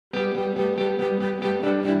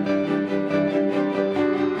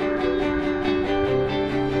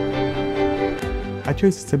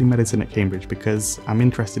chose to study medicine at Cambridge because I'm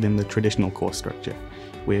interested in the traditional course structure,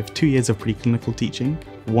 with 2 years of preclinical teaching,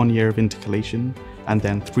 1 year of intercalation, and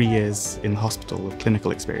then 3 years in the hospital with clinical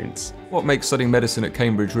experience. What makes studying medicine at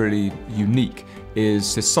Cambridge really unique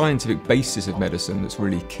is the scientific basis of medicine that's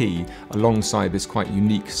really key, alongside this quite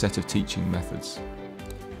unique set of teaching methods.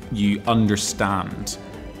 You understand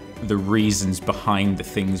the reasons behind the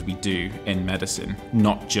things we do in medicine,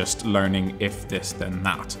 not just learning if this then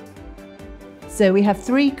that. So we have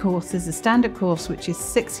 3 courses, a standard course which is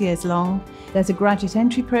 6 years long. There's a graduate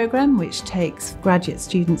entry programme which takes graduate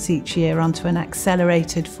students each year onto an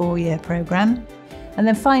accelerated 4-year programme. And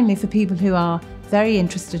then finally, for people who are very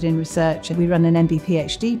interested in research, we run an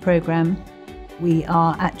MB-PhD programme. We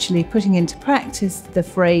are actually putting into practice the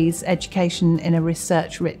phrase education in a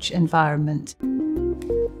research-rich environment.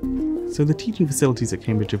 So the teaching facilities at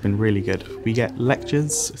Cambridge have been really good. We get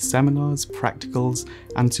lectures, seminars, practicals,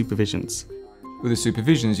 and supervisions. With the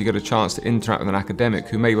supervisions, you get a chance to interact with an academic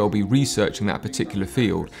who may well be researching that particular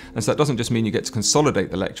field. And so that doesn't just mean you get to consolidate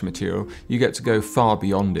the lecture material, you get to go far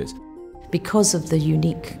beyond it. Because of the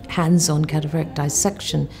unique hands-on cadaveric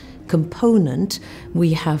dissection component,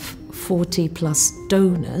 we have 40 plus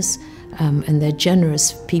donors, and they're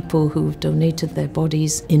generous people who've donated their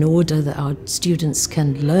bodies in order that our students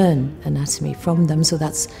can learn anatomy from them, so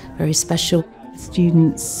that's very special.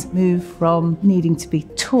 Students move from needing to be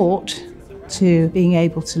taught to being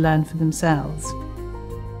able to learn for themselves.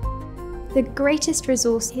 The greatest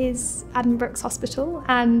resource is Addenbrooke's Hospital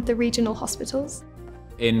and the regional hospitals.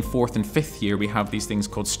 In 4th and 5th year, we have these things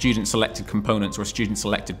called student-selected components or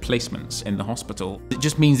student-selected placements in the hospital. It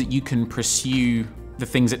just means that you can pursue the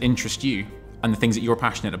things that interest you and the things that you're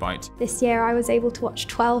passionate about. This year I was able to watch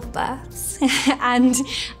 12 births and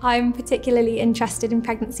I'm particularly interested in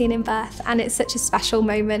pregnancy and in birth, and it's such a special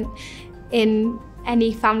moment in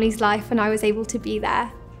any family's life, and I was able to be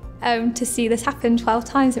there to see this happen 12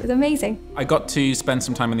 times. It was amazing. I got to spend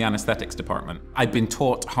some time in the anaesthetics department. I'd been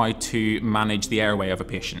taught how to manage the airway of a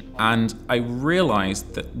patient, and I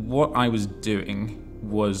realised that what I was doing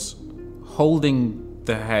was holding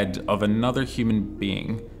the head of another human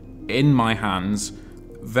being in my hands,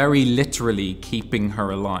 very literally keeping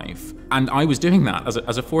her alive. And I was doing that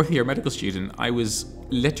as a 4th year medical student. I was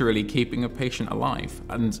literally keeping a patient alive,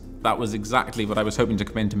 and that was exactly what I was hoping to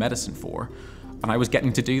come into medicine for. And I was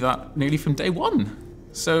getting to do that nearly from day one.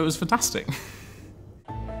 So it was fantastic.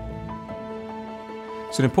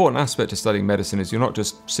 So an important aspect of studying medicine is you're not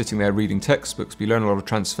just sitting there reading textbooks, but you learn a lot of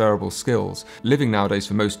transferable skills. Living nowadays,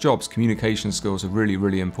 for most jobs, communication skills are really,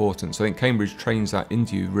 really important. So I think Cambridge trains that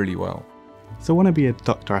into you really well. So I want to be a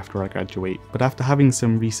doctor after I graduate, but after having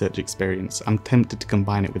some research experience, I'm tempted to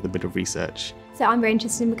combine it with a bit of research. So I'm very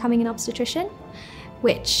interested in becoming an obstetrician,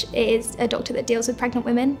 which is a doctor that deals with pregnant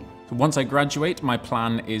women. Once I graduate, my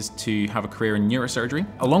plan is to have a career in neurosurgery.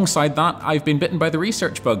 Alongside that, I've been bitten by the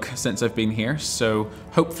research bug since I've been here, so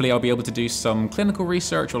hopefully I'll be able to do some clinical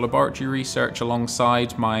research or laboratory research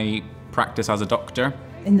alongside my practice as a doctor.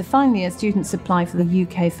 In the final year, students apply for the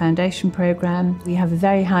UK Foundation programme. We have a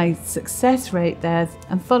very high success rate there,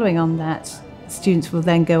 and following on that, students will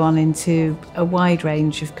then go on into a wide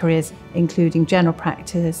range of careers, including general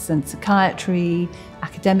practice and psychiatry,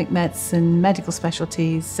 academic medicine, medical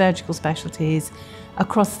specialties, surgical specialties,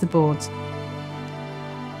 across the board.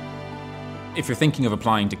 If you're thinking of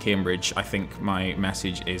applying to Cambridge, I think my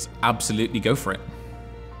message is absolutely go for it.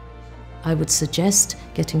 I would suggest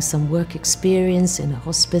getting some work experience in a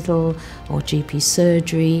hospital or GP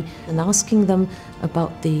surgery and asking them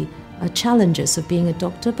about the challenges of being a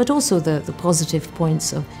doctor, but also the positive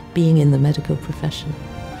points of being in the medical profession.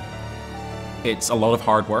 It's a lot of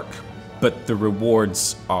hard work, but the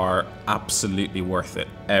rewards are absolutely worth it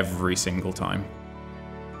every single time.